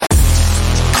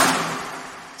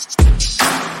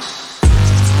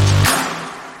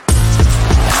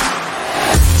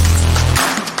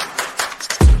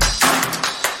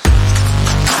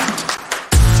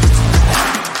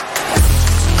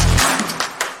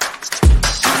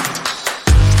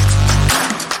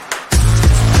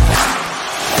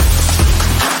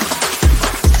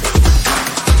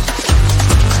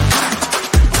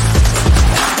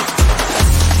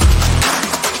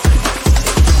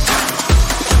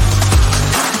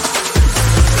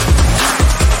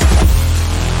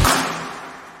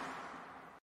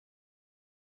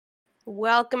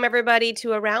Welcome, everybody,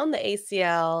 to Around the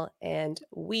ACL, and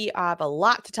we have a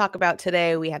lot to talk about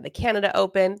today. We have the Canada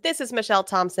Open. This is Michelle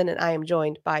Thompson, and I am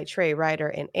joined by Trey Ryder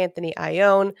and Anthony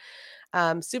Ione.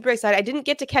 Super excited. I didn't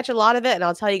get to catch a lot of it, and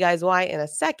I'll tell you guys why in a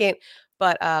second,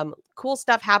 but cool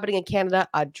stuff happening in Canada.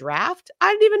 A draft?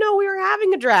 I didn't even know we were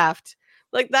having a draft.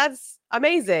 Like, that's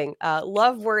amazing.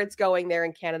 Love where it's going there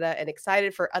in Canada and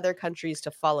excited for other countries to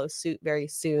follow suit very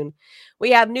soon.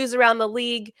 We have news around the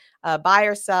league, buy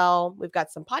or sell. We've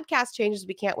got some podcast changes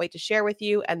we can't wait to share with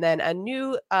you. And then a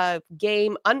new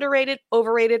game, underrated,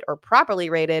 overrated, or properly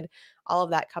rated. All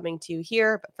of that coming to you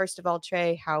here. But first of all,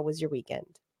 Trey, how was your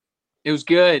weekend? It was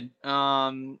good.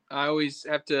 I always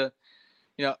have to,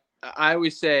 I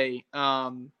always say,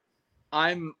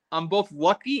 I'm both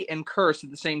lucky and cursed at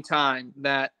the same time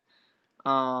that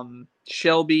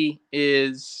Shelby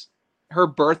her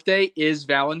birthday is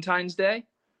Valentine's Day.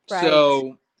 Right.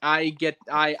 So I get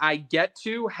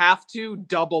to have to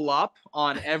double up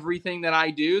on everything that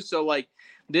I do. So like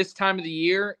this time of the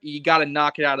year, you got to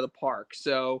knock it out of the park.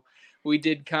 So we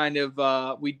did kind of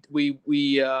we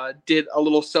did a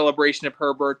little celebration of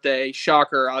her birthday.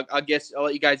 Shocker! I'll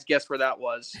let you guys guess where that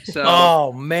was. So,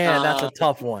 oh man, that's a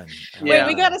tough one. Wait,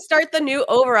 we got to start the new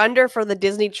over under for the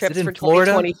Disney trips for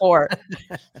 2024.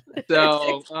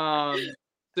 So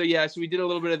we did a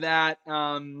little bit of that.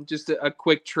 Just a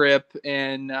quick trip,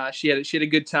 and she had a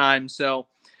good time. So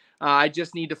I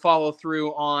just need to follow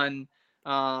through on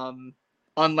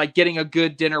like getting a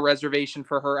good dinner reservation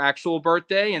for her actual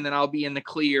birthday, and then I'll be in the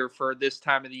clear for this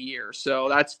time of the year. So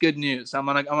that's good news. I'm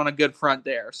on a good front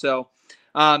there. So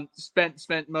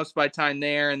spent most of my time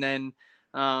there, and then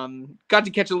got to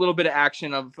catch a little bit of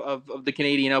action of the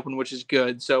Canadian Open, which is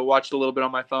good. So watched a little bit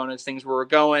on my phone as things were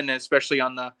going, especially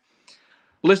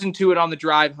listened to it on the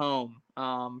drive home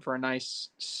for a nice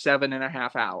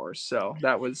 7.5 hours. So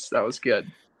that was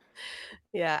good.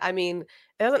 Yeah, I mean,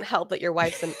 it doesn't help that your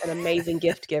wife's an amazing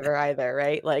gift giver either,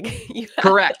 right? Like,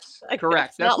 correct.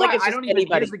 That's why I don't even.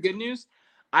 Here's the good news: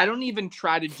 I don't even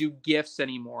try to do gifts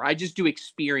anymore. I just do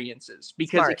experiences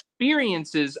because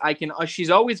experiences I can. She's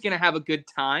always going to have a good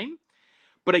time,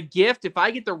 but a gift, if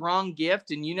I get the wrong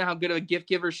gift, and you know how good of a gift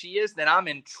giver she is, then I'm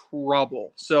in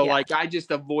trouble. So I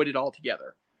just avoid it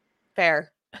altogether.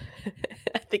 Fair.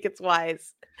 I think it's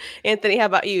wise. Anthony, how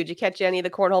about you? Did you catch any of the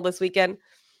cornhole this weekend?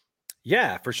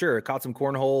 Yeah, for sure. Caught some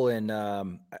cornhole, and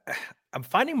I'm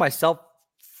finding myself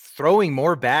throwing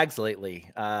more bags lately.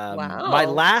 Wow.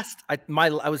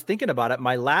 I was thinking about it.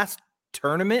 My last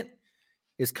tournament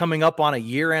is coming up on a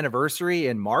year anniversary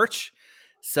in March.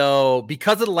 So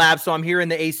because of the lab, so I'm here in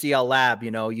the ACL lab,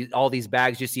 all these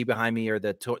bags you see behind me are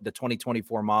the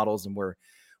 2024 models, and we're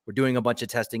doing a bunch of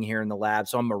testing here in the lab.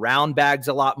 So I'm around bags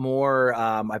a lot more.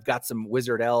 I've got some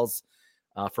Wizard L's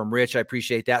from Rich. I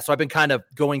appreciate that. So I've been kind of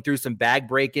going through some bag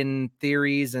breaking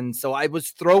theories. And so I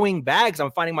was throwing bags.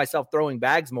 I'm finding myself throwing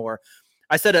bags more.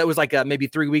 I said it was like maybe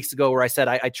 3 weeks ago where I said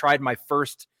I tried my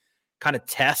first kind of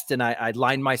test, and I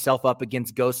lined myself up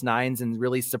against Ghost Nines and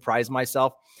really surprised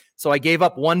myself. So I gave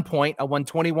up 1 point. I won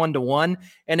 21-1.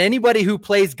 And anybody who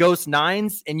plays Ghost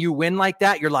Nines and you win like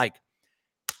that, you're like,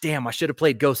 damn, I should have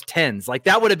played Ghost 10s. Like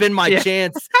that would have been my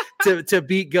chance to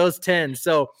beat Ghost 10.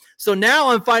 So now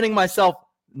I'm finding myself,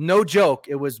 no joke,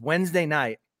 it was Wednesday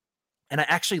night, and I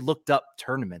actually looked up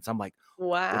tournaments. I'm like, wow,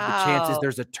 what are the chances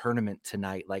there's a tournament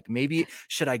tonight? Like maybe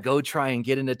should I go try and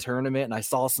get in a tournament? And I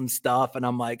saw some stuff, and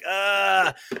I'm like,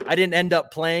 I didn't end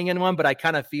up playing in one, but I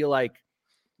kind of feel like,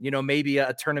 maybe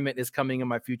a tournament is coming in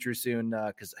my future soon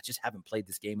because I just haven't played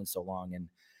this game in so long. And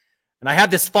I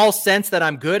have this false sense that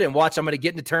I'm good, and watch, I'm going to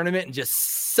get in a tournament and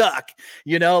just suck,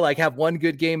 like have one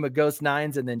good game of Ghost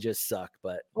Nines and then just suck.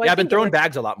 But I've been throwing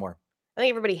bags a lot more. I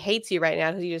think everybody hates you right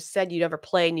now because you just said you never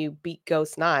play and you beat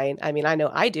Ghost 9. I mean, I know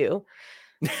I do.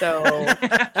 So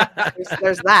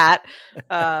there's that.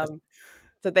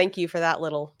 So thank you for that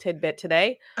little tidbit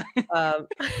today. No,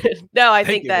 I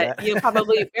think that you're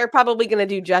probably going to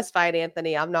do just fine,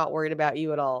 Anthony. I'm not worried about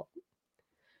you at all.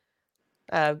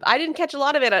 I didn't catch a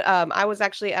lot of it. I was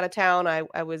actually out of town.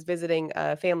 I was visiting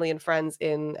family and friends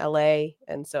in LA,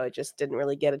 and so I just didn't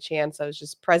really get a chance. I was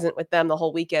just present with them the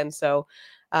whole weekend, so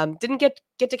didn't get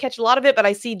to catch a lot of it. But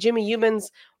I see Jimmy Humans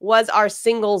was our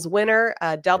singles winner,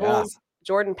 doubles. Yeah.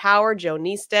 Jordan Power, Joe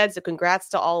Niestead. So congrats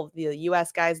to all of the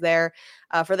U.S. guys there.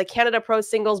 For the Canada Pro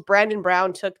Singles, Brandon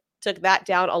Brown took that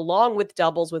down along with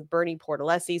doubles with Bernie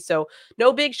Portalesi. So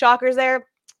no big shockers there.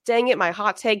 Dang it, my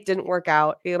hot take didn't work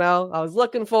out. I was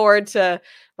looking forward to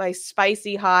my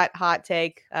spicy hot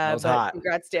take. That was hot.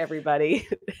 Congrats to everybody.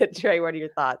 Trey, what are your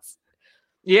thoughts?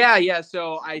 Yeah.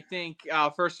 So I think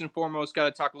first and foremost, got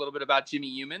to talk a little bit about Jimmy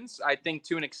Humans. I think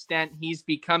to an extent he's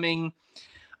becoming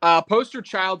a poster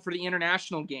child for the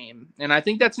international game, and I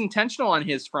think that's intentional on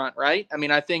his front, right? I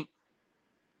mean, I think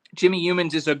Jimmy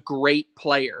Humans is a great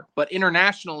player, but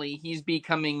internationally he's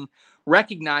becoming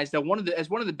recognized as one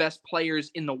of the best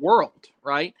players in the world,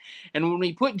 right? And when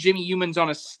we put Jimmy Humans on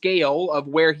a scale of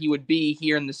where he would be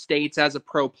here in the States as a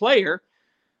pro player,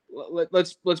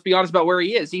 let's be honest about where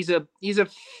he is. He's a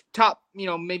top,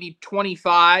 maybe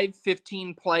 25,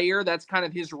 15 player. That's kind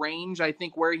of his range. I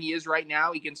think where he is right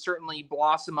now, he can certainly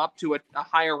blossom up to a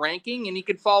higher ranking, and he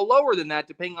could fall lower than that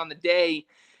depending on the day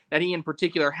that he in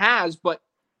particular has. But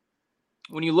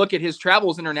when you look at his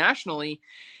travels internationally,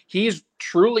 he's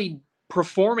truly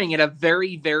performing at a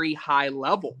very, very high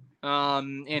level,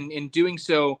 and doing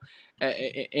so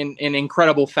in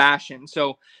incredible fashion.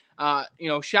 So,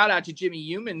 shout out to Jimmy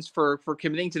Humans for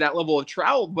committing to that level of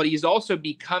travel, but he's also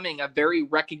becoming a very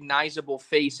recognizable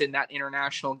face in that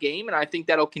international game. And I think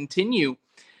that'll continue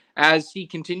as he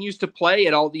continues to play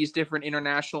at all these different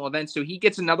international events. So he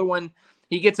gets another one.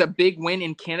 He gets a big win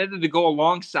in Canada to go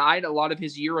alongside a lot of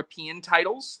his European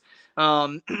titles.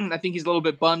 I think he's a little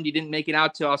bit bummed he didn't make it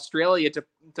out to Australia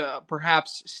to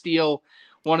perhaps steal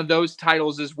one of those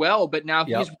titles as well. But now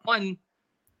he's won.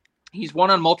 He's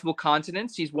won on multiple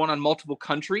continents. He's won on multiple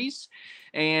countries.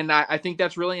 And I think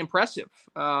that's really impressive.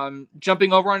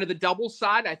 Jumping over onto the doubles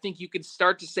side, I think you could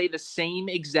start to say the same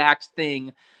exact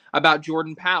thing about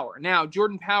Jordan Power. Now,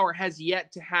 Jordan Power has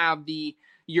yet to have the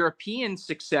European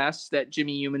success that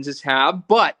Jimmy Humans has had,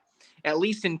 but at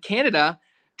least in Canada,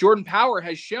 Jordan Power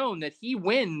has shown that he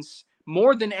wins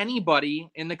more than anybody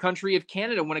in the country of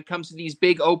Canada when it comes to these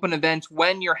big open events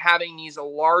when you're having these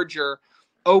larger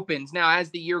opens. Now, as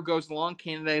the year goes along,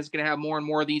 Canada is going to have more and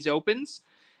more of these opens,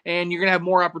 and you're going to have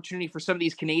more opportunity for some of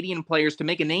these Canadian players to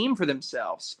make a name for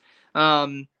themselves.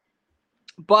 But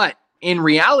in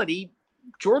reality,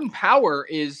 Jordan Power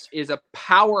is a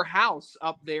powerhouse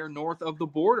up there north of the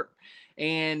border,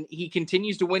 and he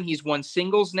continues to win. He's won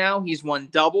singles now. He's won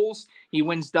doubles. He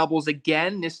wins doubles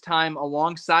again, this time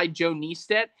alongside Joe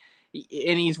Niestedt,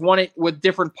 and he's won it with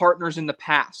different partners in the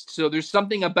past. So there's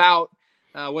something about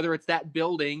whether it's that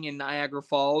building in Niagara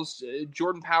Falls,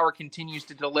 Jordan Power continues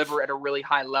to deliver at a really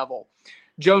high level.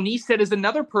 Joe Niestedt is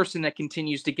another person that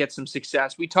continues to get some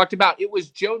success. We talked about it was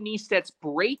Joe Niestedt's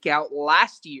breakout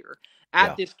last year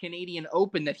at this Canadian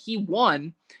Open that he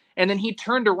won. And then he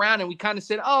turned around and we kind of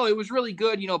said, oh, it was really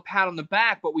good, pat on the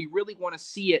back, but we really want to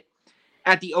see it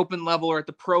at the open level or at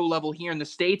the pro level here in the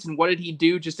States. And what did he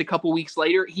do just a couple weeks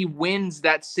later? He wins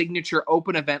that signature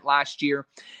open event last year.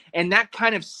 And that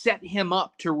kind of set him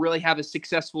up to really have a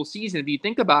successful season. If you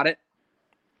think about it,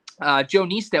 Joe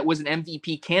Niestedt was an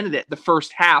MVP candidate the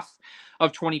first half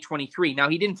of 2023. Now,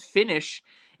 he didn't finish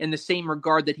in the same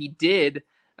regard that he did,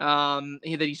 that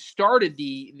he started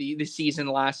the season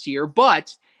last year,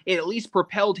 but it at least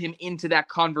propelled him into that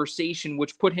conversation,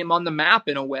 which put him on the map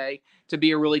in a way to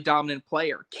be a really dominant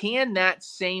player. Can that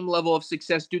same level of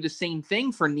success do the same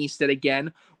thing for Niestedt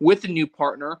again with a new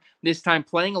partner, this time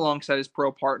playing alongside his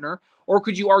pro partner? Or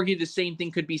could you argue the same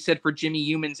thing could be said for Jimmy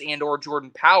Humans and or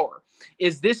Jordan Power?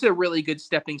 Is this a really good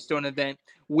stepping stone event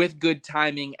with good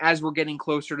timing as we're getting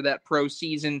closer to that pro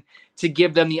season to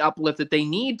give them the uplift that they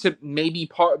need to maybe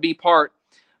be part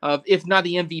of, if not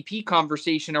the MVP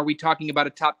conversation, are we talking about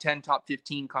a top 10, top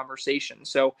 15 conversation?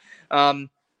 So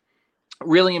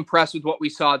really impressed with what we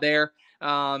saw there.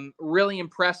 Really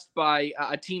impressed by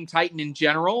Team Titan in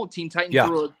general. Team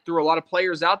Titan threw a lot of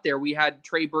players out there. We had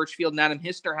Trey Birchfield and Adam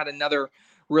Hissner had another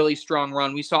really strong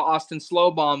run. We saw Austin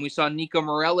Slowbaum. We saw Nico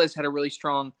Morales had a really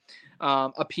strong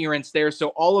appearance there. So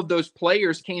all of those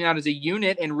players came out as a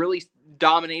unit and really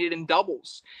dominated in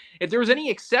doubles. If there was any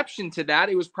exception to that,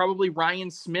 it was probably Ryan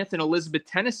Smith and Elizabeth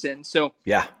Tennyson. So,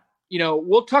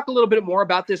 we'll talk a little bit more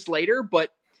about this later,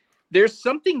 but there's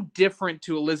something different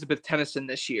to Elizabeth Tennyson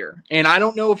this year. And I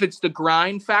don't know if it's the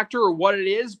grind factor or what it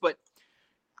is, but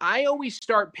I always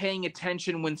start paying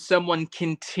attention when someone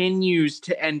continues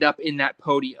to end up in that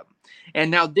podium. And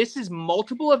now this is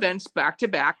multiple events back to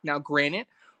back. Now, granted,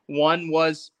 one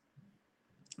was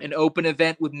an open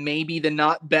event with maybe the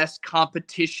not best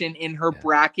competition in her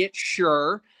bracket.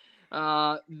 Sure.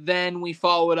 Then we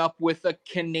follow it up with a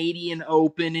Canadian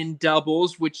Open in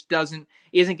doubles, which isn't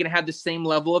going to have the same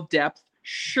level of depth.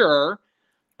 Sure.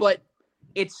 But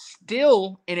it's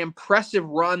still an impressive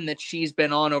run that she's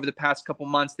been on over the past couple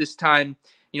months. This time,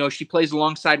 she plays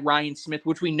alongside Ryan Smith,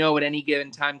 which we know at any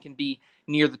given time can be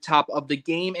near the top of the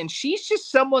game. And she's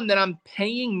just someone that I'm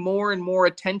paying more and more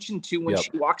attention to when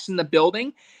she walks in the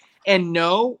building. And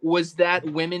no, was that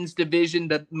women's division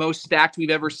the most stacked we've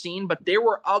ever seen? But there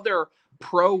were other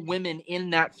pro women in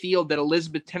that field that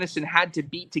Elizabeth Tennyson had to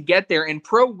beat to get there. And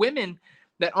pro women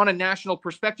that on a national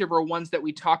perspective are ones that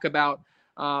we talk about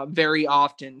very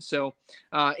often. So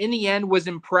in the end, was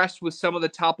impressed with some of the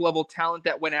top level talent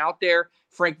that went out there.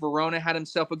 Frank Verona had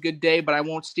himself a good day, but I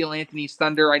won't steal Anthony's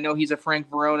thunder. I know he's a Frank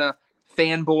Verona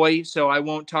fanboy, so I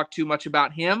won't talk too much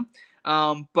about him.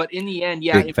 But in the end,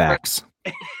 yeah, Big facts.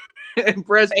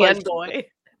 Impressed by Fanboy.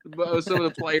 some of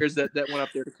the players that went up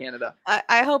there to Canada.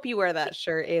 I hope you wear that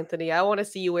shirt, Anthony. I want to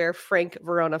see you wear Frank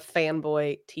Verona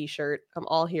fanboy t-shirt. I'm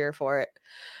all here for it.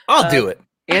 I'll do it.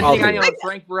 Anthony, I on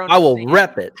Frank Verona. I will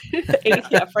rep it.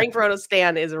 Yeah, Frank Verona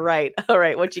stan is right. All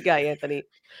right, what you got, Anthony?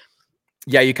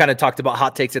 Yeah, you kind of talked about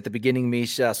hot takes at the beginning,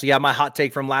 Meesh. So yeah, my hot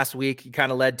take from last week, you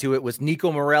kind of led to it, was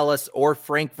Nico Morales or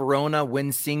Frank Verona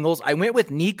win singles. I went with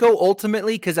Nico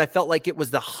ultimately because I felt like it was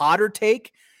the hotter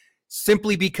take,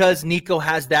 simply because Nico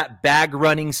has that bag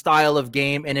running style of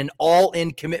game and an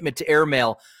all-in commitment to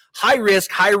airmail. High risk,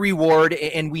 high reward,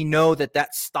 and we know that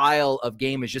that style of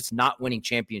game is just not winning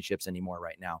championships anymore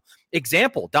right now.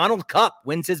 Example, Donald Cupp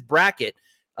wins his bracket,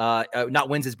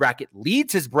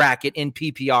 leads his bracket in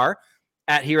PPR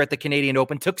here at the Canadian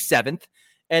Open, took 7th.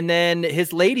 And then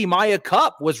his lady, Maya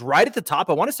Cup, was right at the top.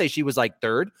 I want to say she was like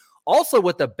 3rd. Also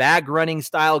with the bag running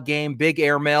style game, big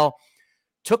airmail,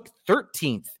 took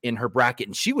 13th in her bracket.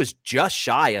 And she was just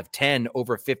shy of 10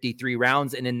 over 53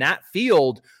 rounds. And in that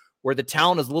field where the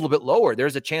talent is a little bit lower,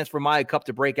 there's a chance for Maya Cup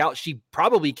to break out. She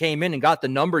probably came in and got the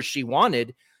numbers she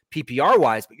wanted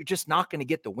PPR-wise, but you're just not going to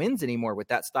get the wins anymore with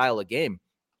that style of game.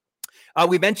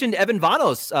 We mentioned Evan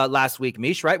Vanos last week,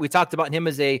 Meesh, right? We talked about him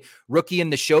as a rookie in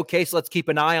the showcase. Let's keep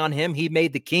an eye on him. He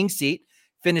made the king seat,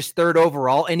 finished 3rd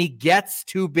overall, and he gets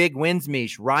 2 big wins,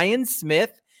 Meesh. Ryan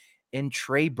Smith and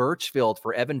Trey Birchfield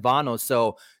for Evan Vanos.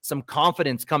 So some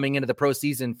confidence coming into the pro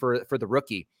season for the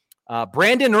rookie.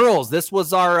 Brandon Earls, this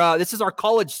is our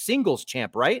college singles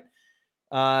champ, right?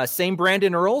 Same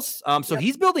Brandon Earls. So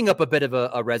he's building up a bit of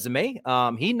a resume.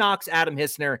 He knocks Adam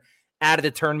Hissner out of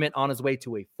the tournament on his way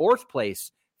to a 4th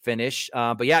place finish.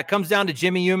 But yeah, it comes down to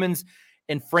Jimmy Humans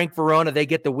and Frank Verona. They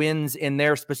get the wins in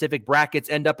their specific brackets,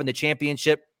 end up in the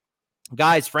championship.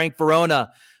 Guys, Frank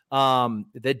Verona,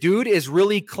 the dude is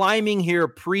really climbing here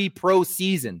pre-pro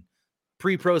season.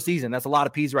 That's a lot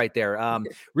of P's right there.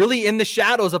 Really in the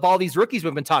shadows of all these rookies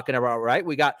we've been talking about, right?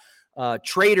 We got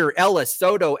Trader, Ellis,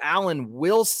 Soto, Allen,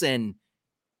 Wilson,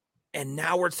 and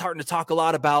now we're starting to talk a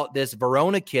lot about this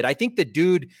Verona kid. I think the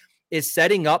dude is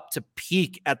setting up to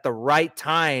peak at the right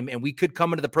time, and we could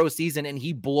come into the pro season and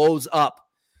he blows up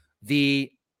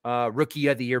the rookie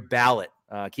of the year ballot.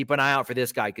 Keep an eye out for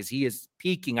this guy because he is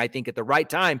peaking, I think, at the right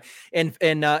time. And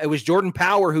it was Jordan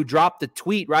Power who dropped the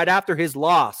tweet right after his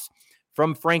loss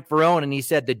from Frank Verona, and he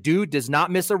said the dude does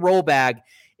not miss a roll bag,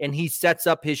 and he sets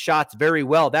up his shots very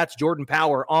well. That's Jordan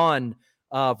Power on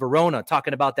Verona,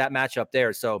 talking about that matchup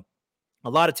there. So a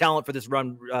lot of talent for this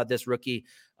rookie.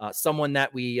 Someone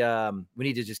that we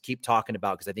need to just keep talking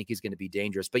about because I think he's going to be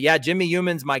dangerous. But yeah, Jimmy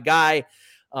Humans, my guy.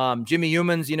 Jimmy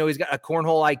Humans, he's got a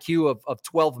cornhole IQ of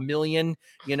 12 million.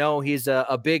 He's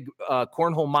a big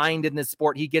cornhole mind in this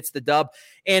sport. He gets the dub.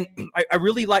 And I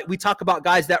really we talk about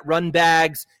guys that run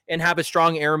bags and have a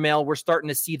strong airmail. We're starting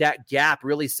to see that gap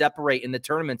really separate in the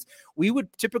tournaments. We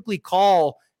would typically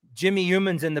call Jimmy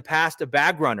Humans in the past a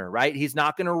bag runner, right? He's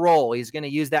not going to roll. He's going to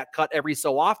use that cut every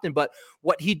so often. But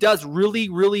what he does really,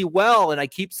 really well, and I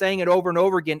keep saying it over and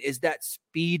over again, is that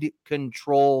speed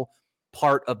control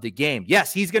part of the game.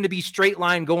 Yes, he's going to be straight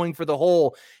line going for the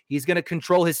hole. He's going to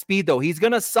control his speed, though. He's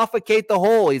going to suffocate the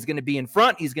hole. He's going to be in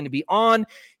front. He's going to be on.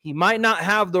 He might not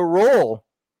have the roll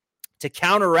to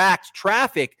counteract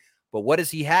traffic, but what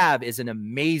does he have is an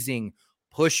amazing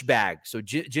push bag. So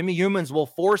Jimmy Humans will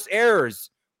force errors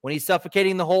when he's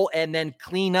suffocating the hole and then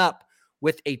clean up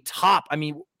with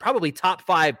probably top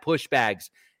 5 push bags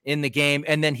in the game.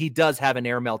 And then he does have an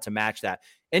airmail to match that.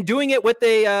 And doing it with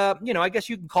a, I guess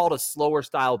you can call it a slower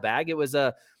style bag. It was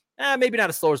maybe not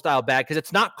a slower style bag because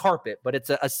it's not carpet, but it's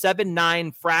a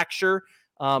 7.9 fracture.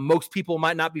 Most people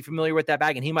might not be familiar with that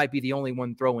bag, and he might be the only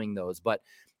one throwing those, but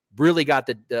really got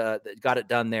it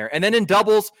done there. And then in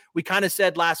doubles, we kind of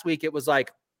said last week, it was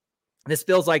like, this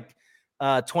feels like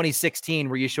 2016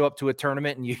 where you show up to a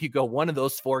tournament and you go, one of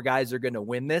those 4 guys are going to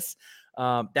win this.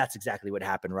 That's exactly what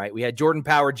happened, right? We had Jordan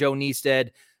Power, Joe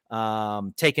Neested,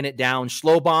 taking it down,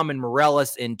 Schlobom and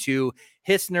Morales in 2,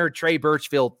 Hissner, Trey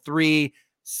Birchfield 3,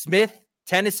 Smith,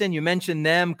 Tennyson, you mentioned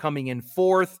them coming in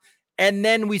 4th. And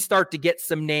then we start to get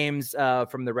some names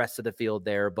from the rest of the field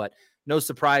there, but no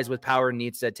surprise with Power and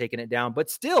Neested taking it down. But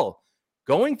still,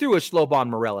 going through a Slobodan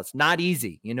Morales, not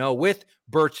easy, with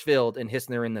Birchfield and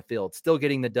Hissner in the field, still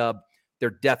getting the dub. They're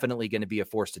definitely going to be a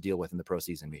force to deal with in the pro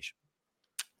season, Meesh.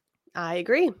 I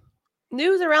agree.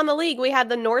 News around the league. We had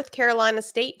the North Carolina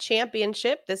State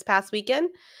Championship this past weekend.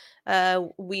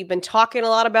 We've been talking a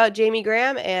lot about Jamie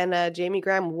Graham, and Jamie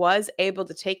Graham was able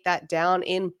to take that down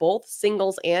in both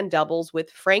singles and doubles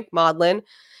with Frank Maudlin.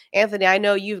 Anthony, I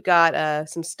know you've got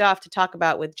some stuff to talk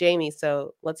about with Jamie,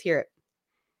 so let's hear it.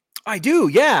 I do,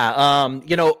 yeah.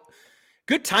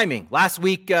 Good timing. Last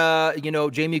week,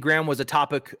 Jamie Graham was a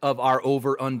topic of our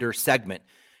over-under segment.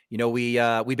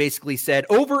 We basically said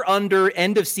over-under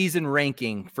end of season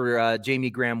ranking for Jamie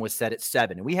Graham was set at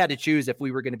 7. And we had to choose if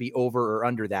we were going to be over or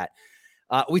under that.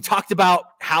 We talked about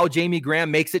how Jamie Graham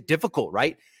makes it difficult,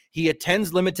 right? He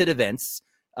attends limited events.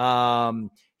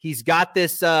 He's got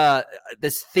this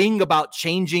thing about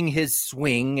changing his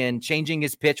swing and changing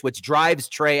his pitch, which drives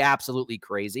Trey absolutely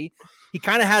crazy. He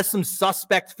kind of has some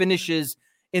suspect finishes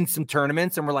in some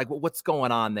tournaments, and we're like, well, what's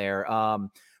going on there?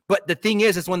 But the thing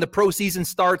is when the pro season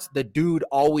starts, the dude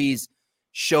always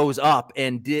shows up.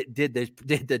 And did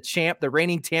the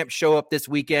reigning champ show up this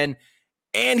weekend?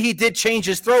 And he did change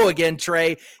his throw again,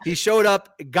 Trey. He showed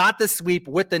up, got the sweep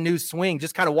with the new swing.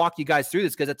 Just kind of walk you guys through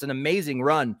this because it's an amazing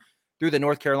run through the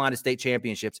North Carolina State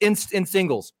Championships in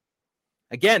singles.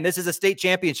 Again, this is a state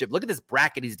championship. Look at this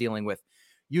bracket he's dealing with.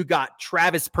 You got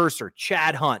Travis Purser,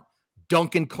 Chad Hunt,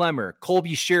 Duncan Clemmer,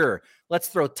 Colby Shearer. Let's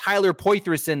throw Tyler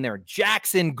Poitras in there,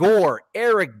 Jackson Gore,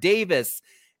 Eric Davis,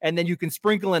 and then you can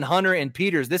sprinkle in Hunter and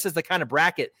Peters. This is the kind of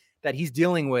bracket that he's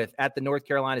dealing with at the North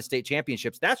Carolina State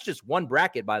Championships. That's just one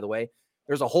bracket, by the way.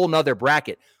 There's a whole nother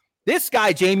bracket. This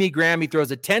guy, Jamie Graham, he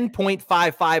throws a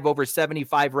 10.55 over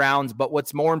 75 rounds, but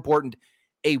what's more important,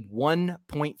 a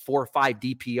 1.45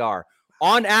 DPR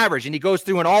on average, and he goes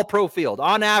through an all-pro field.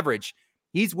 On average,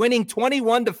 he's winning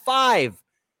 21-5.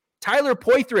 Tyler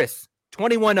Poitras,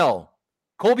 21-0.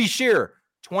 Colby Shearer,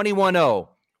 21-0.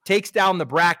 Takes down the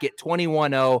bracket,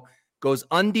 21-0. Goes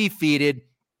undefeated.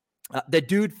 The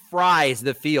dude fries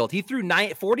the field. He threw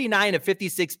 49 of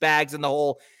 56 bags in the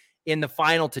hole in the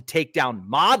final to take down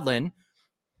Maudlin.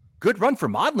 Good run for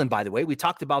Maudlin, by the way. We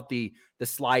talked about the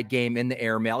slide game in the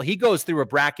airmail. He goes through a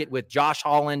bracket with Josh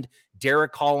Holland,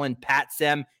 Derek Holland, Pat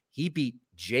Sem. He beat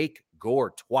Jake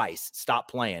Gore twice. Stop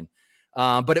playing.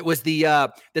 But it was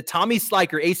the Tommy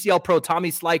Sliker, ACL Pro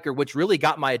Tommy Sliker, which really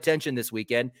got my attention this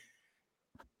weekend.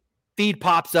 Feed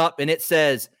pops up and it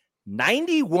says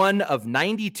 91 of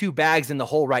 92 bags in the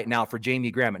hole right now for Jamie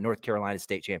Graham at North Carolina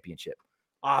State Championship.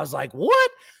 I was like,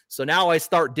 what? So now I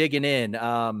start digging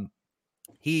in.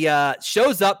 He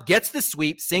shows up, gets the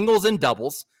sweep, singles and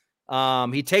doubles.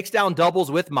 He takes down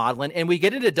doubles with Maudlin, and we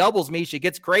get into doubles, Meesh. It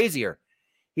gets crazier.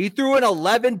 He threw an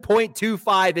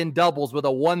 11.25 in doubles with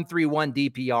a 131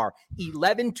 DPR.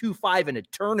 11.25 in a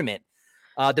tournament.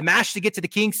 The match to get to the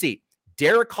king seat.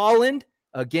 Derek Holland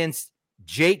against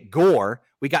Jake Gore.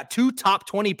 We got two top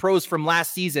 20 pros from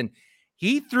last season.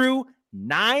 He threw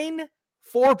 9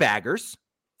 4-baggers,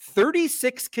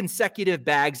 36 consecutive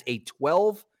bags, a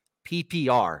 12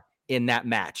 PPR in that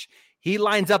match. He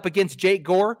lines up against Jake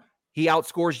Gore. He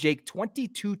outscores Jake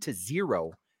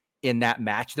 22-0 in that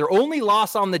match. Their only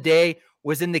loss on the day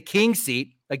was in the king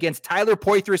seat against Tyler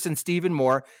Poitras and Stephen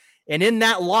Moore. And in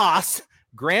that loss,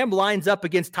 Graham lines up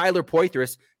against Tyler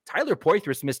Poitras. Tyler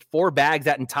Poitras missed 4 bags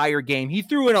that entire game. He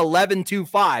threw an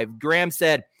 11.25. Graham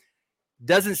said,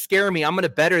 doesn't scare me. I'm going to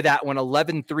better that one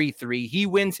 11.33. He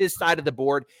wins his side of the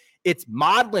board. It's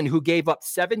Maudlin who gave up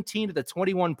 17 of the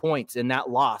 21 points in that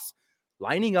loss,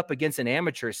 lining up against an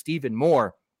amateur, Stephen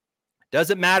Moore.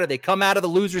 Doesn't matter. They come out of the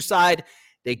loser side.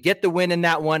 They get the win in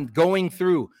that one. Going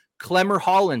through, Clemmer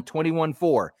Holland,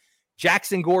 21-4.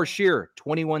 Jackson Gore Shearer,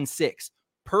 21-6.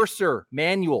 Purser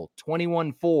Manuel,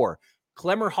 21-4.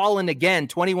 Clemmer Holland again,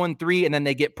 21-3. And then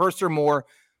they get Purser Moore,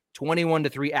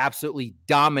 21-3. Absolutely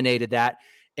dominated that.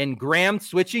 And Graham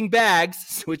switching bags,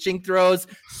 switching throws,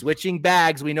 switching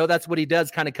bags. We know that's what he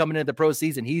does kind of coming into the pro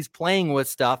season. He's playing with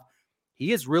stuff.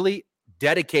 He is really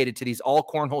dedicated to these all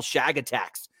cornhole shag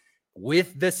attacks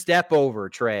with the step over,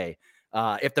 Trey.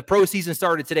 If the pro season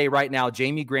started today, right now,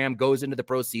 Jamie Graham goes into the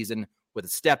pro season with a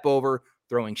step over,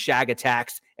 throwing shag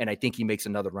attacks, and I think he makes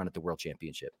another run at the World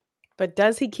Championship. But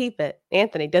does he keep it?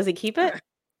 Anthony, does he keep it?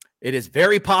 It is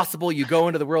very possible you go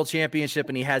into the World Championship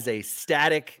and he has a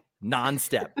static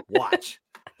non-step. Watch.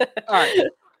 All right.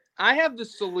 I have the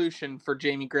solution for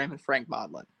Jamie Graham and Frank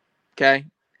Maudlin. Okay.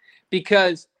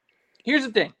 Because here's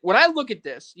the thing. When I look at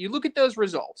this, you look at those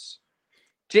results.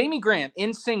 Jamie Graham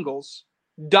in singles,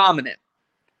 dominant.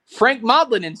 Frank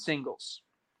Maudlin in singles,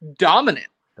 dominant.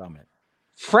 Dominant.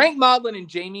 Frank Maudlin and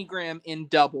Jamie Graham in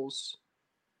doubles,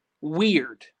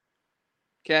 weird.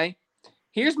 Okay.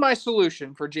 Here's my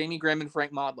solution for Jamie Graham and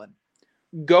Frank Modlin.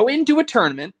 Go into a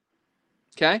tournament,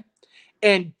 okay,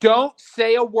 and don't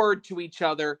say a word to each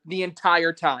other the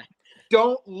entire time.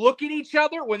 Don't look at each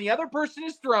other when the other person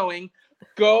is throwing.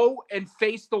 Go and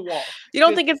face the wall. You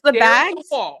don't think it's the bags?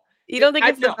 You don't think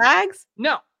it's the bags?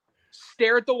 No.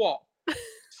 Stare at the wall.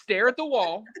 Stare at the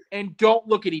wall and don't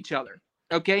look at each other,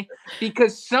 okay?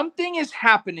 Because something is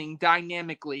happening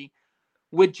dynamically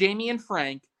with Jamie and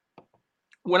Frank.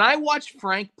 When I watch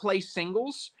Frank play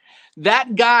singles,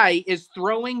 that guy is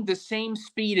throwing the same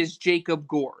speed as Jacob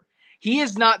Gore. He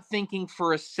is not thinking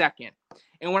for a second.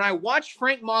 And when I watch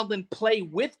Frank Modlin play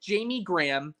with Jamie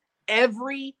Graham,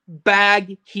 every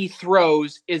bag he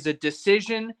throws is a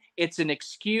decision. It's an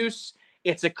excuse.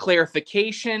 It's a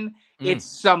clarification. It's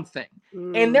something.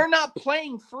 And they're not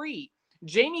playing free.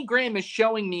 Jamie Graham is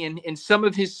showing me in some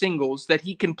of his singles that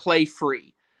he can play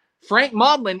free. Frank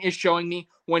Modlin is showing me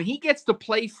when he gets to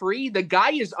play free, the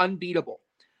guy is unbeatable.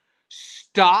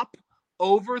 Stop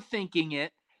overthinking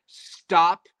it.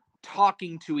 Stop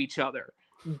talking to each other.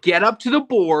 Get up to the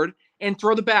board and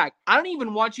throw the bag. I don't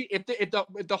even want you, if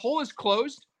the hole is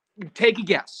closed, take a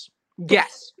guess.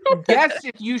 Guess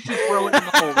if you should throw it in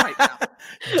the hole right now.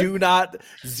 Do not,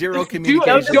 zero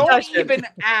communication. Don't even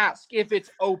ask if it's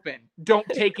open. Don't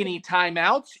take any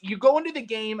timeouts. You go into the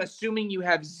game assuming you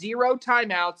have 0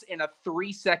 timeouts and a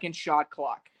 3-second shot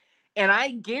clock. And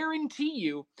I guarantee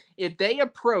you, if they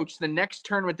approach the next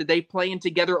tournament that they play in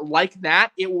together like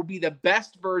that, it will be the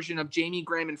best version of Jamie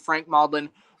Graham and Frank Modlin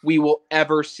we will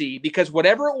ever see. Because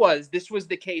whatever it was, this was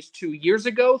the case 2 years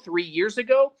ago, 3 years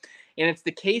ago, and it's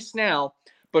the case now.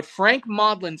 But Frank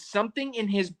Modlin, something in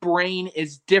his brain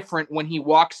is different when he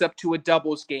walks up to a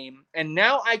doubles game. And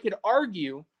now I could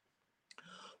argue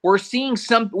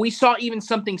we saw even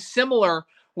something similar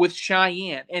with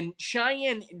Cheyenne. And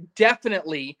Cheyenne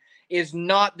definitely is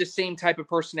not the same type of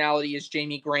personality as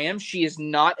Jamie Graham. She is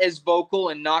not as vocal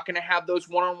and not going to have those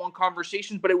one-on-one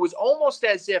conversations. But it was almost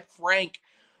as if Frank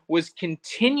was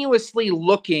continuously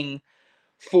looking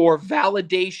for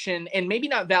validation, and maybe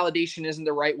not validation isn't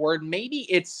the right word. Maybe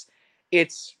it's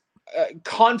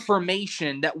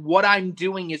confirmation that what I'm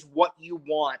doing is what you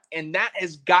want. And that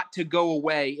has got to go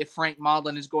away if Frank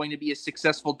Modlin is going to be a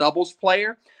successful doubles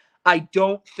player. I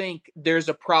don't think there's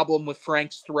a problem with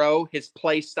Frank's throw, his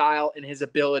play style, and his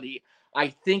ability. I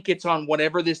think it's on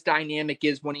whatever this dynamic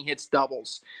is when he hits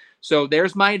doubles. So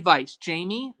there's my advice.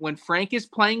 Jamie, when Frank is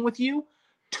playing with you,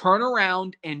 turn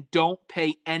around and don't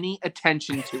pay any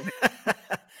attention to him.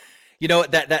 You know,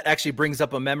 that actually brings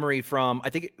up a memory from, I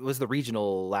think it was the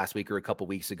regional last week or a couple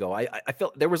weeks ago. I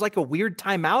felt there was like a weird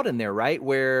timeout in there, right?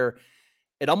 Where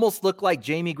it almost looked like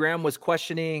Jamie Graham was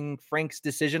questioning Frank's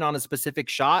decision on a specific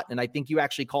shot. And I think you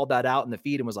actually called that out in the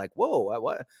feed and was like, whoa,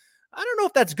 what? I don't know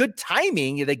if that's good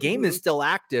timing. The game is still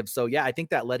active. So yeah, I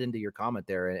think that led into your comment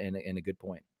there in a good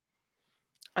point.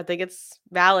 I think it's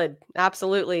valid.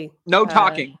 Absolutely. No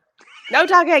talking. No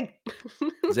talking.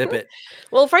 Zip it.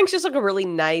 Well, Frank's just like a really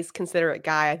nice, considerate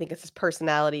guy. I think it's his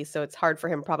personality, so it's hard for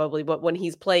him probably. But when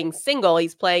he's playing single,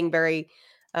 he's playing very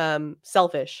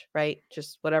selfish, right?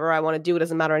 Just whatever I want to do. It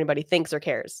doesn't matter what anybody thinks or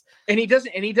cares. And he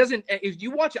doesn't. If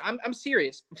you watch it, I'm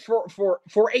serious.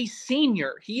 For a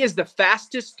senior, he is the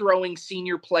fastest throwing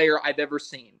senior player I've ever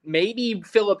seen. Maybe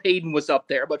Philip Hayden was up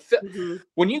there, but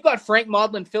when you got Frank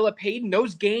Modlin, Philip Hayden,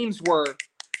 those games were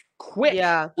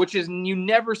quick, which is you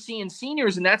never see in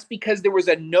seniors, and that's because there was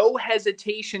a no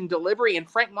hesitation delivery. And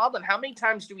Frank Modlin, how many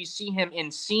times do we see him in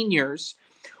seniors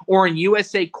or in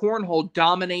USA Cornhole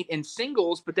dominate in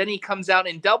singles, but then he comes out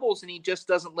in doubles and he just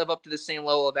doesn't live up to the same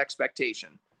level of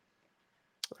expectation?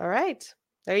 All right.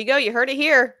 There you go. You heard it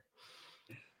here.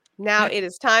 Now it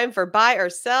is time for buy or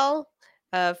sell.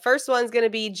 First one's going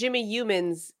to be Jimmy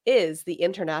Humans is the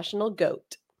international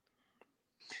GOAT.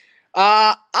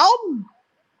 I'll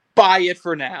buy it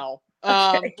for now.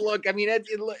 Okay. Look, I mean,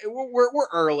 we're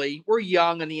early. We're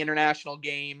young in the international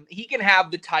game. He can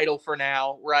have the title for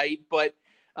now, right? But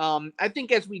I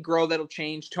think as we grow, that'll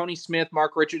change. Tony Smith,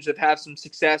 Mark Richards have had some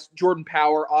success. Jordan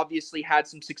Power obviously had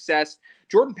some success.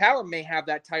 Jordan Power may have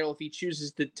that title if he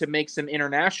chooses to make some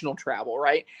international travel,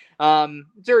 right?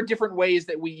 There are different ways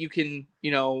that you can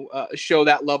show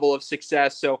that level of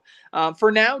success. So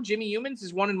for now, Jimmy Humans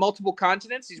has won in multiple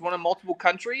continents. He's won in multiple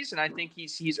countries, and I think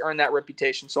he's earned that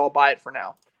reputation. So I'll buy it for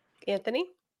now. Anthony?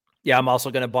 Yeah, I'm also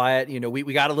going to buy it.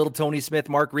 We got a little Tony Smith,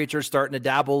 Mark Richards starting to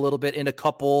dabble a little bit in a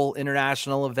couple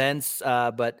international events.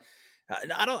 But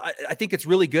I think it's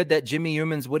really good that Jimmy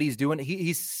Humans, what he's doing,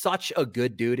 he's such a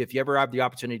good dude. If you ever have the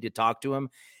opportunity to talk to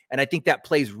him, and I think that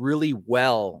plays really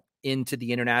well into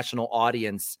the international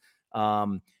audience.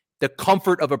 the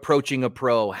comfort of approaching a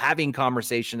pro, having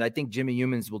conversation. I think Jimmy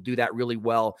Humans will do that really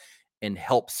well and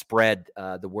help spread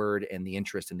the word and the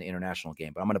interest in the international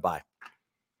game. But I'm going to buy.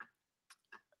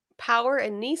 Power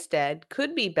and Neisted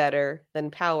could be better than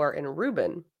Power and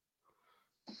Ruben.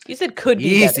 You said could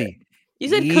be better. You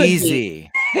said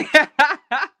easy. Could be.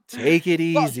 Take it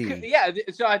easy. Well, yeah.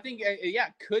 So I think,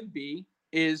 could be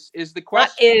is the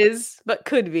question. Not is, but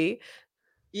could be.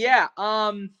 Yeah.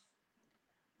 I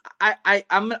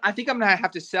think I'm gonna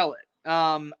have to sell it.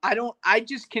 I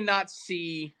just cannot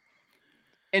see,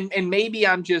 and maybe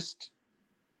I'm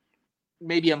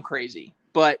crazy,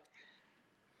 but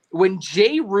when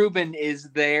Jay Rubin is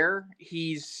there,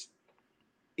 he's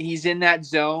in that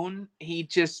zone. He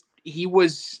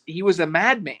was a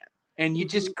madman, and you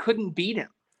just couldn't beat him.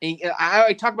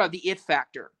 I talk about the it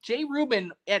factor. Jay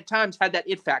Rubin at times had that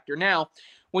it factor. Now,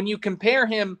 when you compare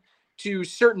him to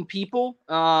certain people,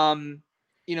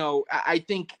 I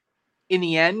think in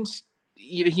the end,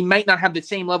 he might not have the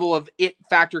same level of it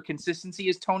factor consistency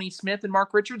as Tony Smith and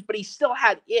Mark Richards, but he still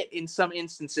had it in some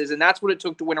instances, and that's what it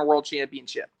took to win a world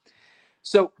championship.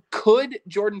 So could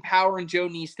Jordan Power and Joe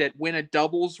Neisted win a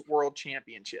doubles world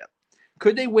championship?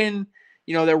 Could they win,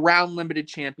 their round limited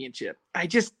championship? I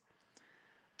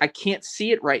can't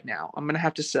see it right now. I'm going to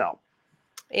have to sell.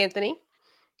 Anthony?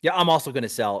 Yeah, I'm also going to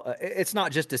sell. It's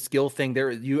not just a skill thing.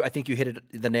 I think you hit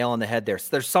the nail on the head there. So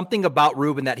there's something about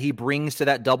Ruben that he brings to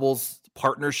that doubles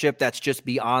partnership that's just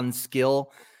beyond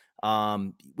skill.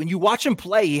 When you watch him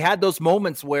play, he had those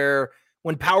moments where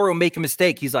when Power will make a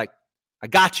mistake, he's like, I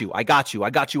got you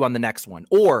on the next one.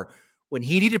 Or when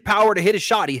he needed Power to hit a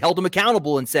shot, he held him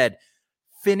accountable and said,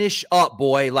 finish up,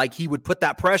 boy. Like he would put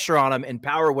that pressure on him and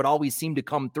Power would always seem to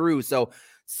come through. So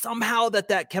somehow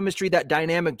that chemistry, that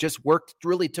dynamic just worked,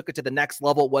 really took it to the next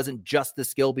level. It wasn't just the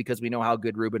skill because we know how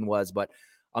good Ruben was, but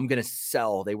I'm going to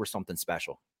sell. They were something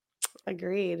special.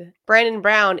 Agreed. Brandon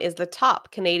Brown is the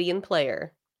top Canadian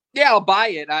player. Yeah, I'll buy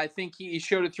it. I think he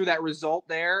showed it through that result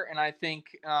there. And I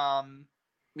think,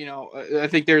 I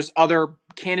think there's other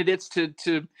candidates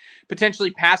to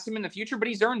potentially pass him in the future, but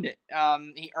he's earned it.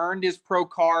 He earned his pro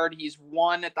card. He's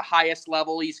won at the highest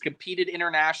level. He's competed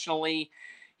internationally.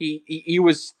 He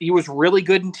was really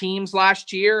good in teams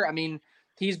last year. I mean,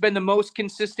 he's been the most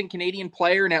consistent Canadian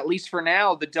player, and at least for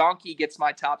now, the donkey gets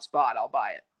my top spot. I'll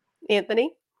buy it.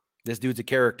 Anthony? This dude's a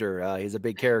character. He's a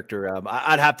big character.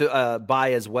 I'd have to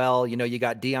buy as well. You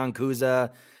got Dion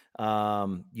Kuza.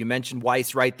 You mentioned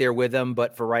Weiss right there with him,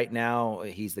 but for right now,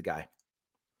 he's the guy.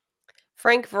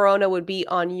 Frank Verona would be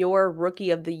on your Rookie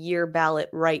of the Year ballot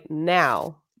right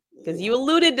now because you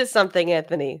alluded to something,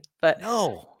 Anthony, but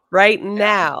no, right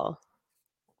now.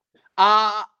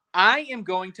 I am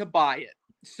going to buy it.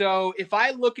 So if I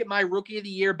look at my Rookie of the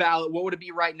Year ballot, what would it be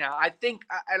right now? I think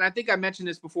I mentioned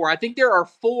this before. I think there are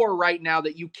 4 right now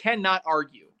that you cannot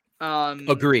argue.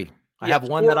 Agree. I have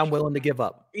one 4 that I'm willing to give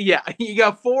up. Yeah, you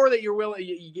got 4 that you're willing.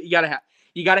 You got to have.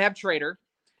 You got to have Trader.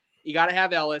 You got to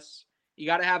have Ellis. You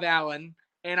got to have Allen.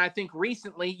 And I think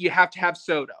recently you have to have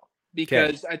Soto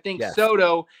because I think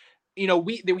Soto.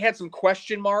 We had some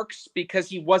question marks because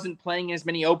he wasn't playing as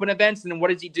many open events. And then what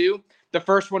does he do? The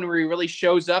first one where he really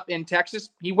shows up in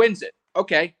Texas, he wins it.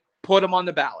 Okay, put him on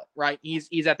the ballot, right?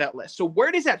 He's at that list. So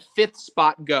where does that 5th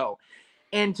spot go?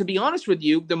 And to be honest with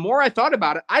you, the more I thought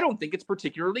about it, I don't think it's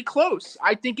particularly close.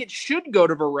 I think it should go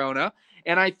to Verona,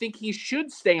 and I think he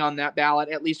should stay on that ballot,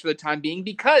 at least for the time being,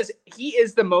 because he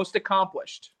is the most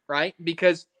accomplished, right?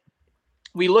 Because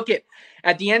we look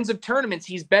at the ends of tournaments,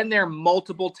 he's been there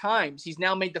multiple times. He's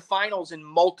now made the finals in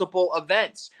multiple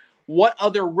events. What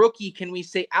other rookie can we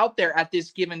say out there at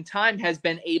this given time has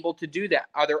been able to do that?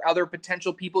 Are there other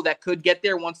potential people that could get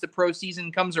there once the pro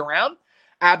season comes around?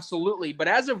 Absolutely. But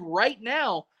as of right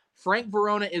now, Frank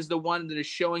Verona is the one that is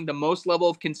showing the most level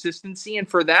of consistency. And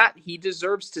for that, he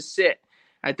deserves to sit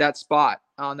at that spot,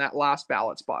 on that last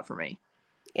ballot spot for me.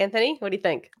 Anthony, what do you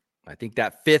think? I think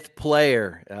that 5th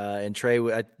player, and Trey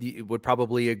would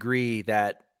probably agree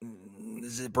that,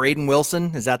 is it Braden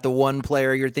Wilson? Is that the one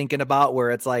player you're thinking about where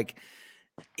it's like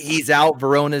he's out,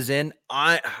 Verona's in?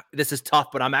 This is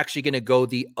tough, but I'm actually going to go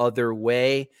the other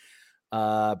way.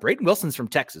 Braden Wilson's from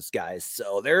Texas, guys.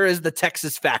 So there is the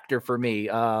Texas factor for me.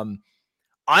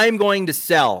 I'm going to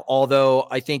sell, although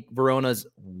I think Verona's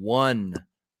one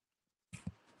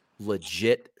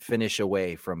legit finish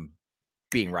away from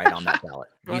being right on that ballot.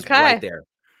 He's right there.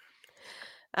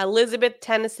 Elizabeth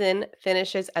Tennyson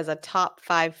finishes as a top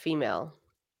 5 female.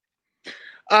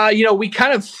 We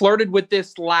kind of flirted with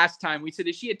this last time. We said,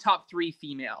 is she a top 3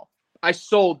 female? I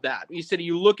sold that. You said,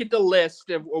 you look at the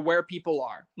list of where people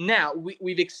are. Now,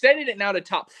 we've extended it now to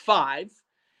top 5.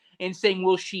 and saying,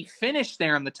 will she finish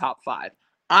there in the top 5?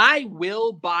 I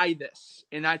will buy this.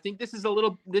 And I think this is a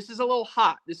little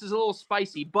hot. This is a little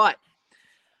spicy, but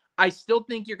I still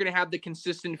think you're going to have the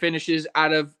consistent finishes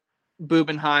out of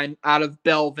Bubenheim, out of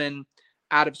Belvin,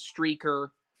 out of Streaker,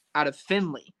 out of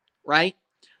Finley, right?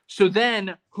 So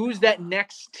then who's that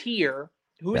next tier?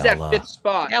 Who's Bella. that 5th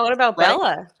spot? Yeah, what about right?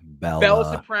 Bella?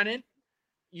 Bella Suprenant.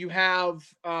 You have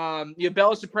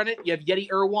Bella Suprenant, you have Yeti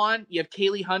Irwan, you have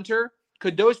Kaylee Hunter.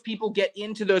 Could those people get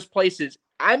into those places?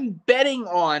 I'm betting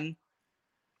on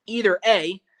either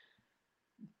A,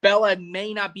 Bella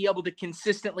may not be able to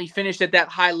consistently finish at that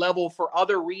high level for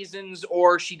other reasons,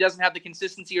 or she doesn't have the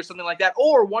consistency or something like that,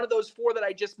 or one of those 4 that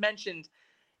I just mentioned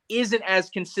isn't as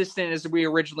consistent as we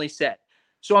originally said.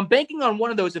 So I'm banking on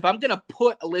one of those if I'm going to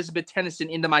put Elizabeth Tennyson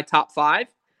into my top 5.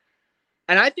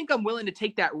 And I think I'm willing to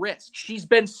take that risk. She's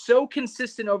been so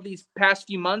consistent over these past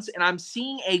few months, and I'm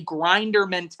seeing a grinder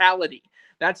mentality.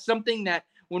 That's something that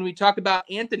when we talk about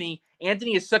Anthony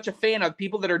is such a fan of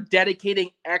people that are dedicating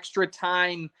extra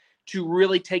time to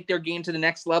really take their game to the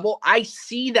next level. I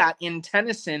see that in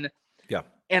Tennyson. Yeah.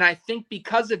 And I think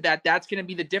because of that, that's going to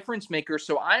be the difference maker.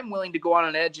 So I'm willing to go on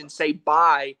an edge and say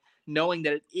buy, knowing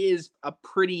that it is a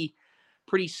pretty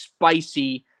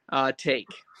spicy take.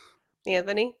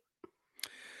 Anthony?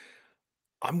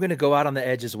 I'm going to go out on the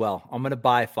edge as well. I'm going to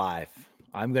buy 5.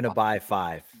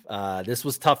 This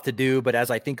was tough to do, but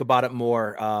as I think about it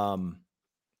more,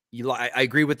 I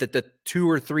agree with the 2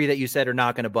 or 3 that you said are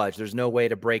not going to budge. There's no way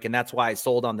to break, and that's why I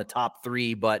sold on the top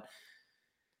 3. But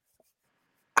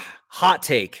hot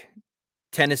take: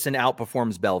 Tennyson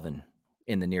outperforms Belvin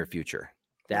in the near future.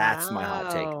 That's my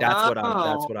hot take. That's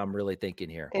what I'm really thinking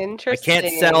here. Interesting. I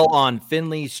can't settle on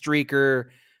Finley, Streaker,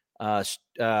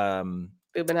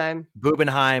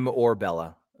 Bubenheim, or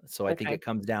Bella. So I think it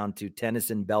comes down to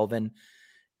Tennyson, Belvin.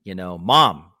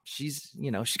 Mom, she's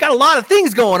got a lot of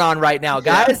things going on right now,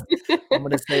 guys. I'm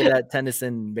going to say that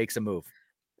Tennyson makes a move.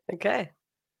 Okay.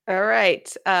 All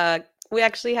right. We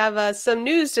actually have some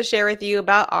news to share with you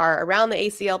about our Around the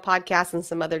ACL podcast and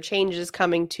some other changes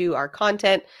coming to our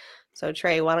content. So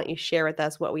Trey, why don't you share with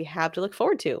us what we have to look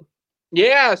forward to?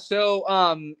 Yeah. So,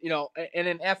 in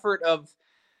an effort of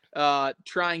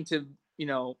trying to,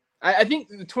 I think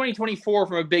 2024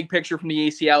 from a big picture from the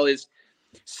ACL is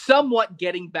somewhat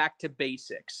getting back to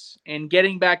basics and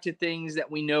getting back to things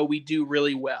that we know we do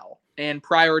really well and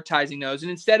prioritizing those. And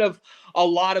instead of a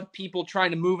lot of people trying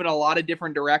to move in a lot of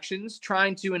different directions,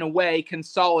 trying to, in a way,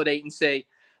 consolidate and say,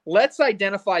 let's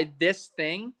identify this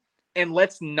thing and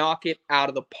let's knock it out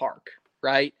of the park.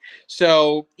 Right.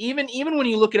 So even when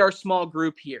you look at our small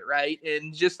group here, right,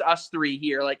 and just us 3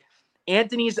 here, like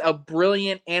Anthony's a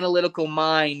brilliant analytical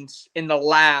mind in the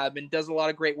lab and does a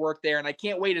lot of great work there. And I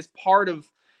can't wait as part of,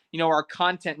 our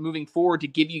content moving forward to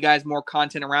give you guys more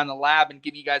content around the lab and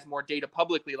give you guys more data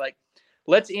publicly. Like,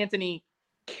 let's Anthony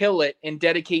kill it and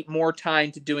dedicate more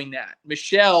time to doing that.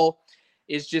 Michelle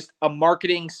is just a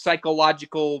marketing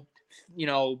psychological,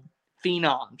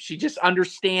 phenom. She just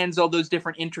understands all those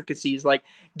different intricacies, like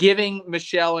giving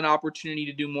Michelle an opportunity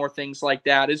to do more things like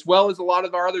that, as well as a lot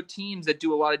of our other teams that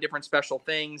do a lot of different special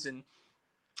things. And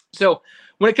so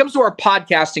when it comes to our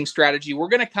podcasting strategy, we're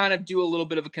going to kind of do a little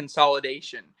bit of a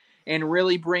consolidation and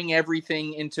really bring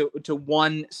everything into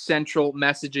one central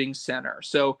messaging center.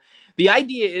 So the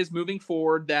idea is moving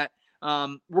forward that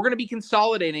we're going to be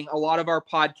consolidating a lot of our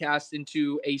podcasts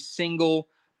into a single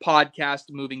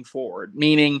podcast moving forward,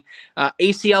 meaning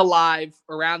ACL Live,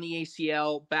 Around the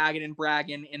ACL, Baggin' and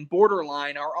Braggin', and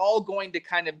Borderline are all going to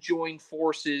kind of join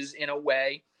forces in a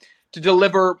way to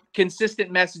deliver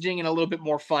consistent messaging and a little bit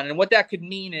more fun. And what that could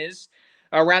mean is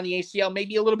Around the ACL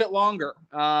maybe a little bit longer.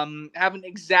 Haven't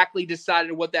exactly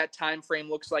decided what that time frame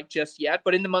looks like just yet,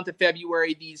 but in the month of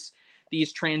February,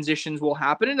 these transitions will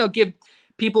happen, and they'll give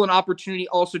people an opportunity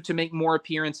also to make more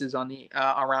appearances on the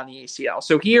Around the ACL.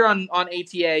 So here on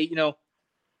ATA,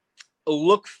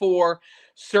 look for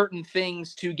certain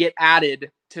things to get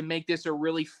added to make this a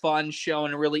really fun show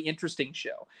and a really interesting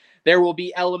show. There will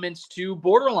be elements to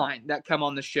Borderline that come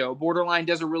on the show. Borderline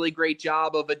does a really great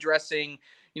job of addressing,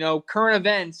 current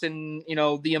events and,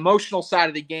 the emotional side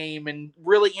of the game and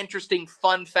really interesting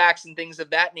fun facts and things of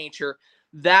that nature.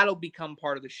 That'll become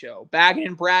part of the show. Baggin'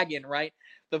 and Braggin', right?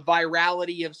 The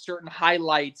virality of certain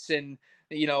highlights and,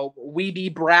 we be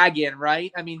bragging,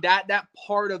 right? I mean, that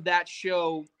part of that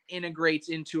show integrates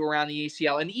into Around the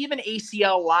ACL, and even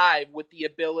ACL Live with the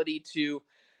ability to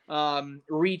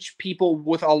reach people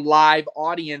with a live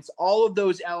audience. All of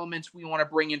those elements we want to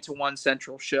bring into one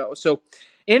central show. So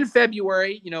in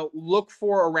February, look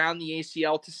for Around the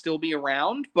ACL to still be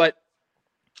around, but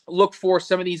look for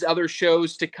some of these other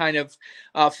shows to kind of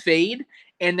fade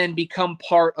and then become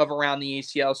part of Around the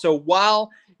ACL. So while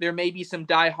there may be some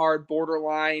diehard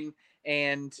borderline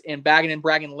and bagging and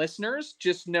bragging listeners,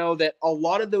 just know that a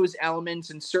lot of those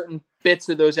elements and certain bits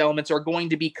of those elements are going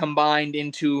to be combined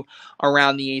into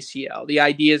Around the ACL. The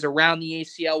idea is Around the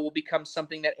ACL will become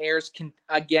something that airs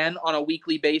again on a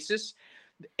weekly basis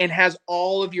and has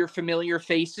all of your familiar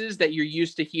faces that you're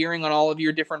used to hearing on all of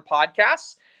your different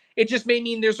podcasts. It just may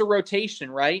mean there's a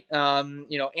rotation, right?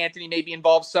 Anthony may be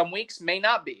involved some weeks, may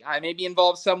not be. I may be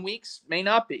involved some weeks, may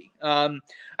not be.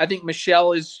 I think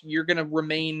Michelle you're going to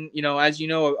remain, as you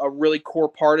know, a really core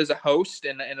part as a host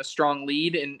and a strong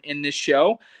lead in this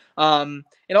show. And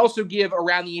also give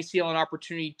Around the ACL an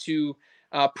opportunity to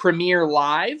premiere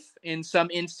live in some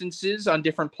instances on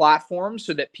different platforms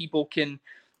so that people can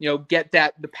get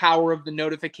the power of the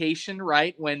notification,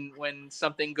 right? When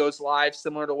something goes live,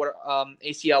 similar to what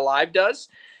ACL Live does,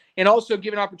 and also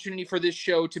give an opportunity for this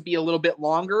show to be a little bit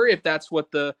longer if that's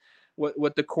what the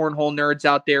cornhole nerds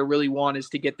out there really want, is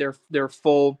to get their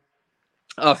full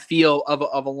feel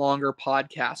of a longer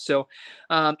podcast. So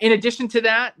in addition to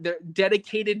that, the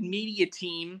dedicated media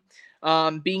team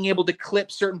being able to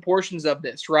clip certain portions of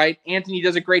this, right? Anthony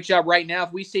does a great job right now.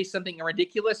 If we say something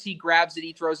ridiculous, he grabs it,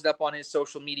 he throws it up on his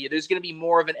social media. There's going to be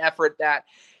more of an effort that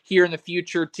here in the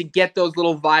future to get those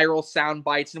little viral sound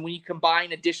bites. And when you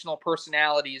combine additional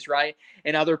personalities, right,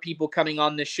 and other people coming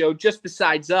on this show, just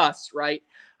besides us, right,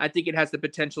 I think it has the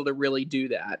potential to really do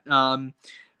that.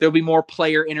 There'll be more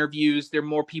player interviews. There are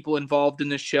more people involved in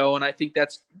the show, and I think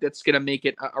that's going to make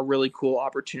it a really cool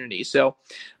opportunity. So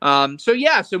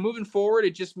moving forward,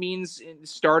 it just means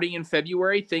starting in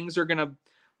February, things are going to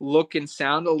look and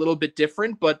sound a little bit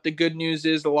different. But the good news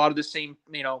is a lot of the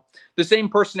same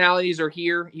personalities are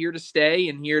here to stay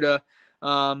and here to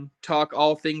talk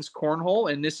all things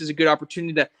cornhole. And this is a good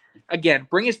opportunity to, again,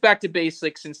 bring us back to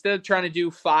basics. Instead of trying to do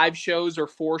 5 shows or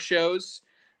 4 shows,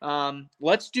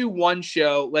 let's do one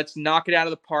show. Let's knock it out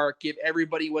of the park, give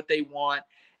everybody what they want,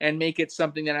 and make it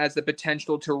something that has the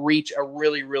potential to reach a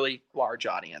really, really large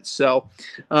audience. So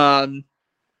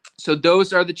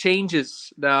those are the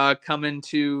changes coming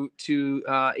to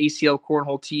ACL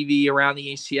Cornhole TV, Around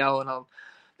the ACL, and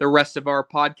the rest of our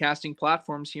podcasting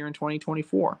platforms here in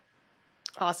 2024.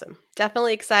 Awesome.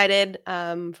 Definitely excited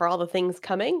for all the things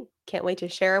coming. Can't wait to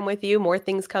share them with you. More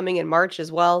things coming in March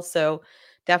as well. So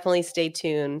definitely stay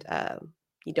tuned.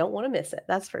 You don't want to miss it.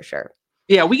 That's for sure.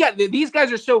 Yeah, these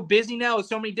guys are so busy now with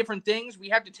so many different things. We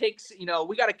have to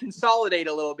we got to consolidate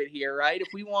a little bit here, right? If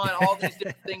we want all these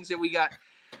different things that we got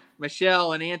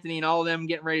Michelle and Anthony and all of them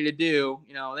getting ready to do,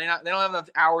 they don't have enough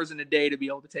hours in a day to be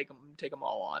able to take them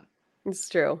all on. It's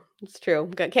true.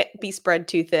 Can't be spread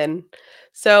too thin.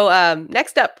 So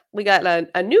next up, we got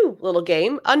a new little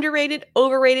game: underrated,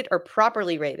 overrated, or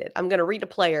properly rated. I'm going to read a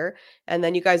player, and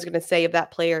then you guys are going to say if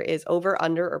that player is over,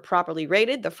 under, or properly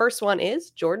rated. The first one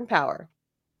is Jordan Power.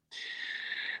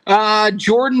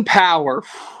 Jordan Power.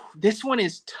 This one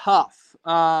is tough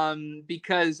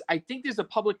because I think there's a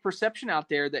public perception out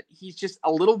there that he's just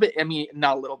a little bit,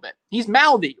 not a little bit, he's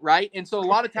mouthy, right? And so a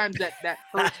lot of times that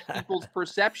hurts people's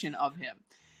perception of him.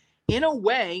 In a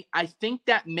way, I think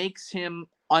that makes him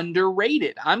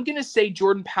underrated. I'm going to say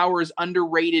Jordan Power is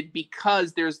underrated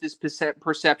because there's this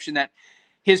perception that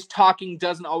his talking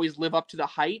doesn't always live up to the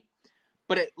hype.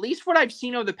 But at least what I've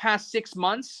seen over the past 6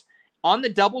 months on the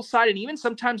double side and even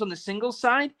sometimes on the single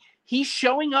side, he's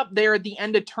showing up there at the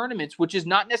end of tournaments, which is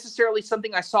not necessarily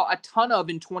something I saw a ton of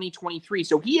in 2023.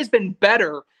 So he has been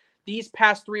better these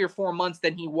past 3 or 4 months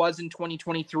than he was in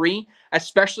 2023,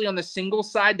 especially on the single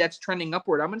side. That's trending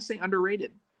upward. I'm going to say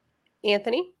underrated.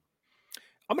 Anthony?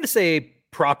 I'm going to say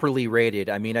properly rated.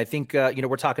 I mean, I think,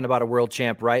 we're talking about a world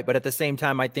champ, right? But at the same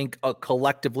time, I think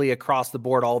collectively across the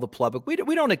board, all the public, we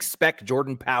don't expect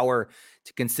Jordan Power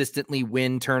to consistently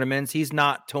win tournaments. He's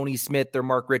not Tony Smith or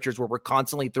Mark Richards, where we're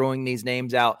constantly throwing these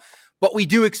names out, but we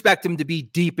do expect him to be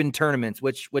deep in tournaments,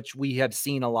 which we have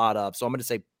seen a lot of. So I'm going to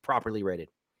say properly rated.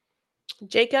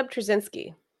 Jacob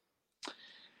Trzynski.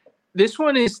 This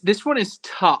one is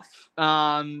tough.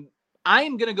 I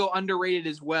am going to go underrated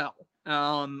as well.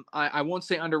 I won't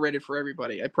say underrated for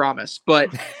everybody, I promise, but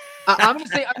I'm going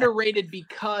to say underrated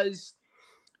because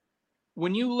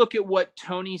when you look at what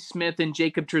Tony Smith and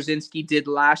Jacob Trzynski did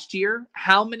last year,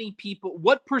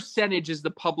 what percentage is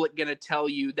the public going to tell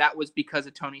you that was because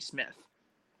of Tony Smith?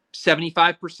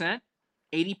 75%?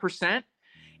 80%?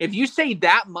 If you say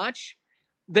that much,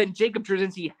 then Jacob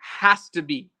Trzynski has to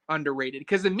be underrated.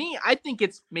 Because to me, I think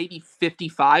it's maybe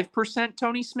 55%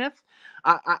 Tony Smith.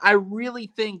 I really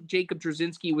think Jacob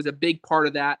Trzynski was a big part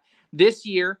of that this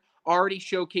year. already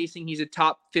showcasing he's a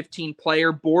top 15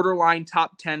 player, borderline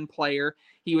top 10 player.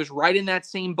 He was right in that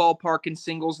same ballpark in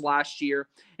singles last year.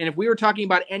 And if we were talking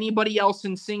about anybody else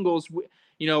in singles,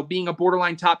 being a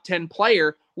borderline top 10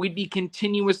 player, we'd be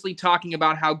continuously talking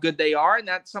about how good they are. And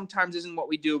that sometimes isn't what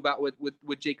we do about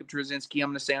with Jacob Trzynski. I'm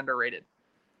going to say underrated.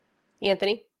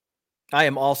 Anthony? I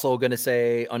am also going to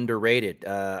say underrated.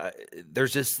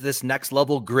 There's just this next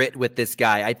level grit with this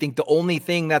guy. I think the only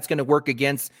thing that's going to work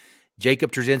against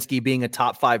Jacob Trzynski being a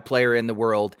top 5 player in the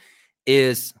world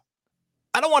is,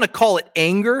 I don't want to call it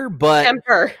anger, but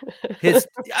temper.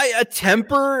 a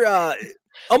temper,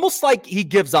 almost like he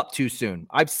gives up too soon.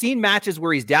 I've seen matches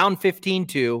where he's down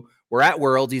 15-2. We're at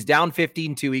Worlds. He's down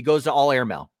 15-2. He goes to all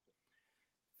airmail.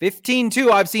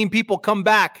 15-2. I've seen people come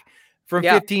back from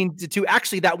 15-2.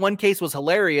 Actually, that one case was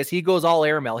hilarious. He goes all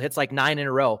airmail, hits like 9 in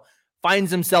a row, finds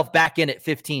himself back in at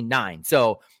 15-9.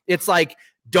 So it's like,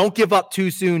 don't give up too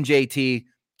soon, JT.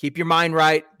 Keep your mind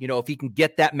right. If he can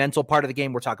get that mental part of the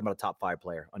game, we're talking about a top 5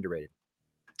 player, underrated.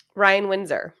 Ryan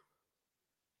Windsor.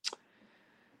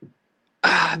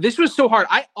 This was so hard.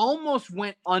 I almost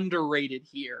went underrated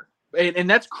here. And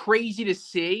that's crazy to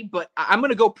say, but I'm going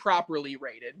to go properly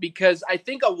rated because I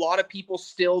think a lot of people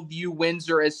still view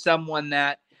Windsor as someone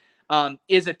that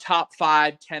is a top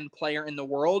 5, 10 player in the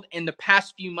world. In the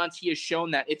past few months, he has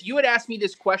shown that. If you had asked me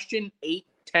this question 8,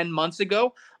 10 months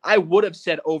ago, I would have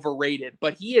said overrated,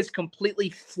 but he has completely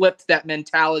flipped that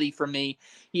mentality for me.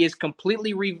 He has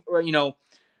completely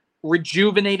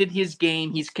rejuvenated his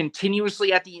game. He's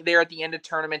continuously there at the end of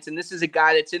tournaments, and this is a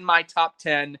guy that's in my top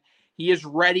 10. He is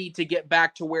ready to get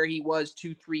back to where he was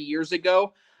 2-3 years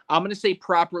ago. I'm going to say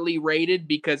properly rated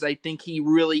because I think he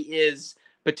really is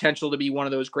potential to be one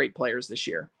of those great players this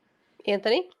year.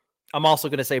 Anthony? I'm also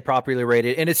going to say properly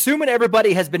rated. And assuming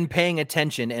everybody has been paying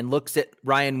attention and looks at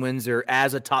Ryan Windsor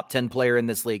as a top 10 player in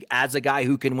this league, as a guy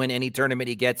who can win any tournament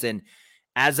he gets in,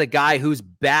 as a guy who's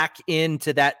back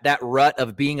into that rut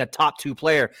of being a top 2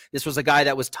 player. This was a guy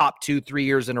that was top 2, 3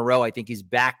 years in a row. I think he's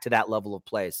back to that level of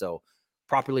play. So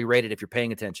properly rated if you're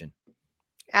paying attention.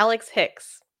 Alex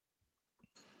Hicks.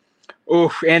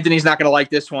 Oof, Anthony's not going to like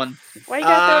this one. Why you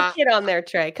got to throw a kid on there,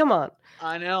 Trey? Come on.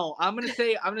 I know. I'm gonna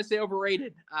say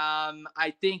overrated.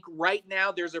 I think right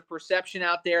now there's a perception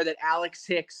out there that Alex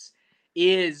Hicks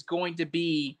is going to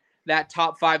be that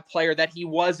top 5 player that he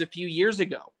was a few years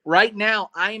ago. Right now,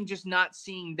 I am just not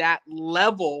seeing that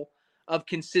level of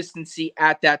consistency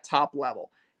at that top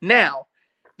level. Now,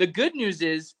 the good news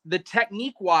is the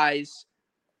technique-wise,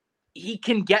 he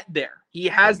can get there. He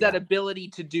has that ability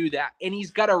to do that. And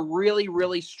he's got a really,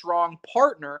 really strong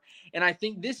partner. And I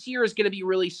think this year is going to be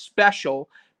really special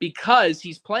because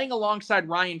he's playing alongside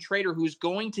Ryan Trader, who's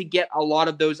going to get a lot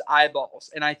of those eyeballs.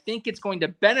 And I think it's going to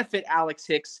benefit Alex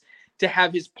Hicks to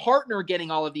have his partner getting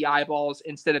all of the eyeballs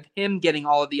instead of him getting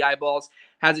all of the eyeballs.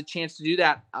 Has a chance to do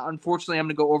that. Unfortunately, I'm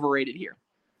going to go overrated here.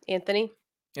 Anthony?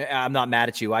 I'm not mad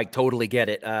at you. I totally get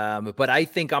it. But I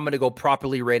think I'm going to go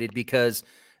properly rated because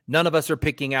none of us are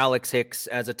picking Alex Hicks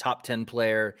as a top 10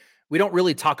 player. We don't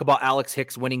really talk about Alex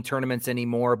Hicks winning tournaments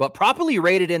anymore, but properly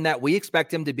rated in that we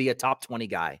expect him to be a top 20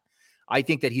 guy. I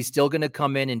think that he's still going to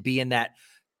come in and be in that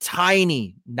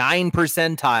tiny 9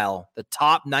 percentile, the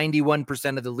top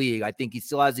 91% of the league. I think he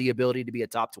still has the ability to be a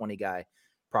top 20 guy,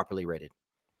 properly rated.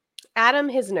 Adam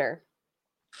Hisner.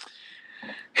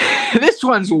 This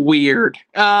one's weird.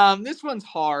 This one's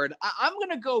hard. I'm going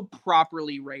to go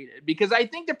properly rated because I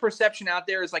think the perception out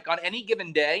there is like on any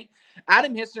given day,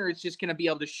 Adam Hisner is just going to be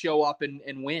able to show up and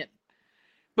win.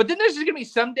 But then there's just going to be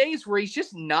some days where he's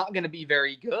just not going to be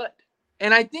very good.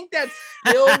 And I think that's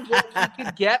still what we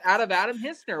could get out of Adam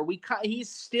Hisner. He's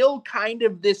still kind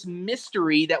of this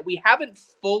mystery that we haven't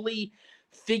fully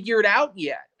figured out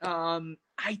yet.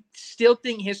 I still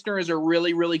think Hisner is a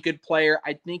really, really good player.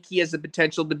 I think he has the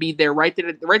potential to be there right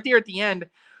there at the end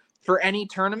for any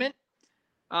tournament.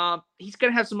 He's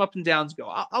going to have some up and downs go.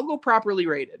 I'll go properly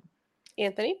rated.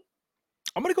 Anthony?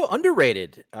 I'm going to go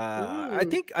underrated. I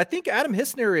think Adam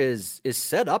Hisner is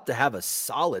set up to have a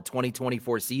solid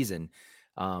 2024 season.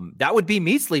 That would be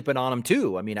me sleeping on him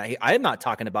too. I mean, I am not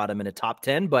talking about him in a top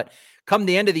 10, but come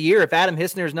the end of the year, if Adam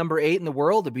Hisner is number 8 in the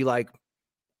world, it'd be like,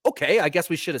 okay, I guess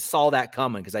we should have saw that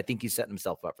coming because I think he's setting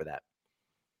himself up for that.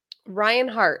 Ryan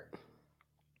Hart.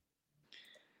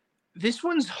 This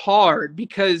one's hard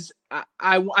because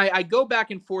I go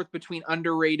back and forth between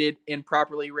underrated and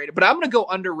properly rated, but I'm going to go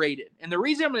underrated. And the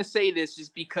reason I'm going to say this is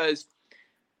because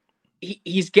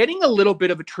he's getting a little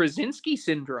bit of a Trzynski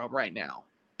syndrome right now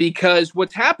because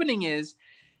what's happening is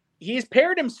he's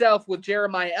paired himself with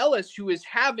Jeremiah Ellis, who is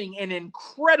having an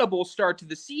incredible start to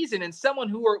the season and someone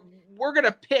who we're going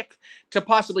to pick to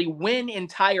possibly win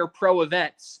entire pro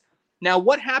events. Now,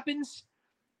 what happens?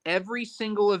 Every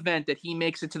single event that he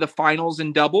makes it to the finals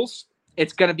in doubles,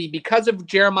 it's going to be because of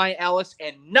Jeremiah Ellis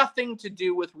and nothing to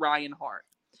do with Ryan Hart.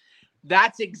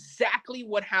 That's exactly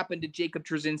what happened to Jacob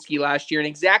Trzynski last year, and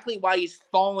exactly why he's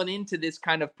fallen into this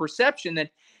kind of perception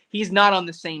that he's not on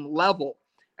the same level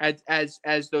as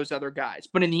those other guys.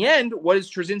 But in the end, what does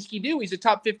Trzynski do? He's a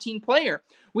top 15 player.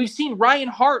 We've seen Ryan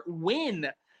Hart win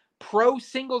pro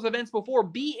singles events before,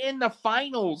 be in the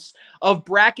finals of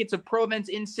brackets of pro events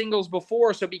in singles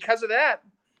before. So because of that,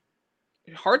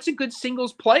 Hart's a good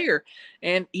singles player,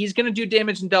 and he's going to do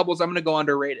damage in doubles. I'm going to go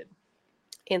underrated.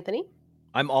 Anthony?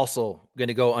 I'm also going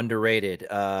to go underrated.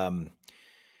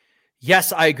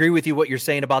 Yes, I agree with you what you're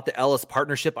saying about the Ellis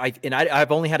partnership.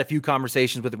 I've only had a few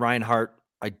conversations with Ryan Hart.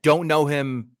 I don't know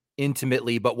him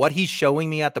intimately, but what he's showing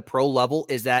me at the pro level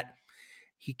is that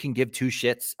he can give two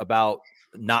shits about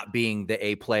not being the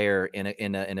A player in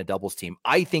a doubles team.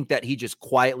 I think that he just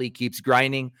quietly keeps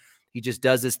grinding. He just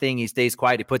does this thing. He stays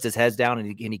quiet. He puts his head down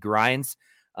and he grinds.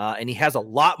 And he has a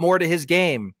lot more to his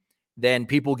game than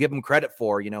people give him credit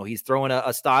for. He's throwing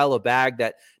a style of bag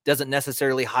that doesn't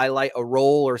necessarily highlight a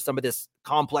role or some of this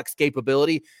complex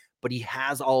capability, but he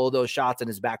has all of those shots in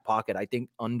his back pocket. I think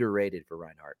underrated for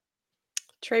Reinhardt.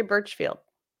 Trey Birchfield.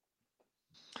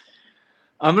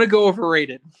 I'm going to go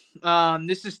overrated.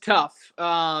 This is tough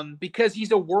because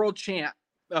he's a world champ,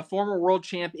 a former world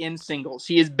champ in singles.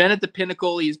 He has been at the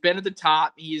pinnacle. He's been at the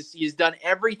top. He's done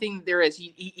everything there is.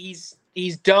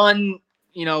 He's done,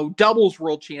 doubles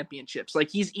world championships. Like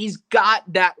he's got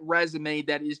that resume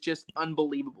that is just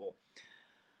unbelievable.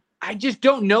 I just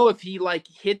don't know if he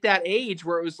hit that age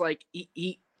where it was like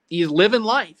he's living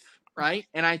life, right?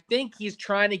 And I think he's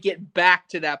trying to get back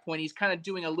to that point. He's kind of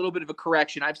doing a little bit of a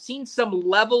correction. I've seen some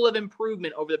level of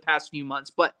improvement over the past few months,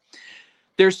 but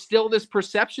there's still this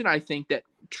perception, I think, that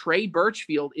Trey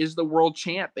Birchfield is the world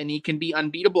champ and he can be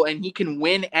unbeatable and he can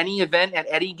win any event at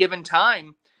any given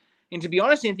time. And to be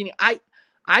honest, Anthony, I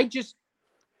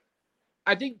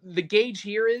think the gauge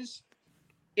here is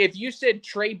if you said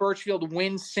Trey Birchfield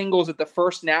wins singles at the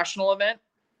first national event,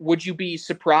 would you be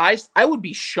surprised? I would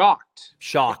be shocked.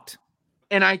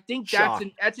 And I think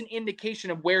that's an indication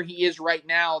of where he is right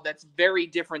now. That's very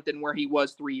different than where he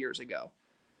was 3 years ago.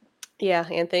 Yeah,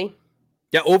 Anthony.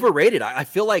 Yeah, overrated. I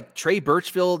feel like Trey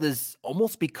Birchfield is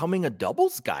almost becoming a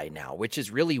doubles guy now, which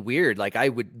is really weird. Like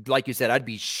you said, I'd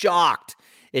be shocked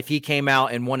if he came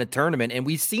out and won a tournament. And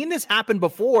we've seen this happen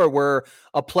before where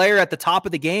a player at the top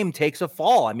of the game takes a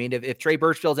fall. I mean, if Trey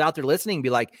Birchfield's out there listening, be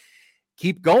like,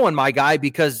 keep going, my guy,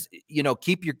 because,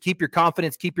 keep your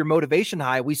confidence, keep your motivation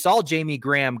high. We saw Jamie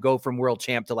Graham go from world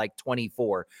champ to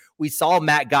 24. We saw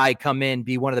Matt Guy come in,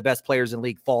 be one of the best players in the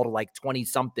league, fall to 20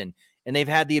 something. And they've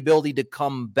had the ability to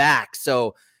come back.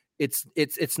 So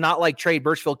it's not like Trey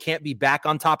Birchfield can't be back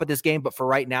on top of this game, but for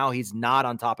right now, he's not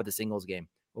on top of the singles game.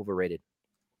 Overrated.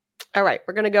 All right,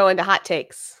 we're going to go into hot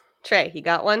takes. Trey, you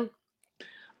got one?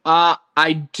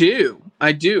 I do.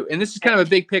 And this is kind of a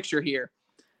big picture here.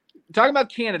 Talking about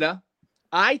Canada,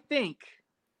 I think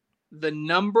the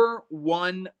number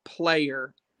one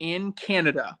player in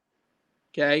Canada,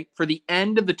 okay, for the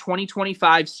end of the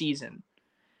 2025 season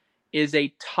is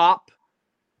a top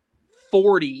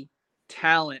 40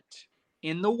 talent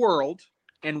in the world,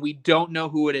 and we don't know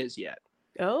who it is yet.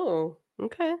 Oh,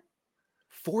 okay.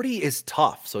 40 is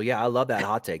tough. So yeah, I love that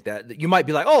hot take. That you might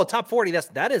be like, oh, top 40.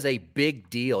 That is a big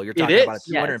deal. You're talking about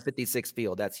a 256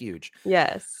 field. That's huge.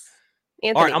 Yes.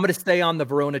 Anthony. All right, I'm going to stay on the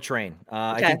Verona train. Okay.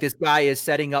 I think this guy is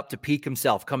setting up to peak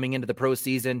himself coming into the pro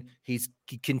season. He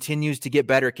continues to get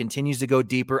better, continues to go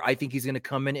deeper. I think he's going to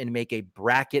come in and make a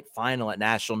bracket final at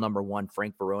national number 1,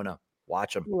 Frank Verona.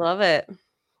 Watch him. Love it.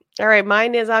 All right,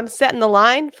 mine is I'm setting the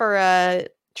line for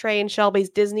Trey and Shelby's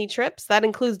Disney trips. That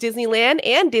includes Disneyland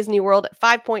and Disney World at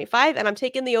 5.5, and I'm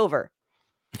taking the over.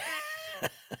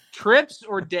 Trips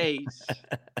or days?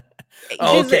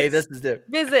 Okay, this is it.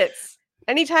 Visits.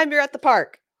 Anytime you're at the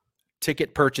park.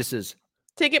 Ticket purchases.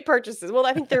 Well,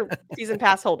 I think they're season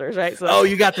pass holders, right? So. Oh,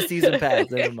 you got the season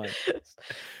pass. Never mind.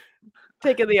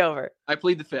 Taking the over. I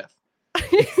plead the fifth.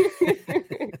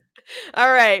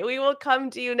 All right. We will come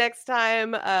to you next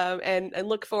time and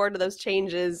look forward to those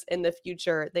changes in the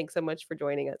future. Thanks so much for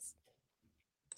joining us.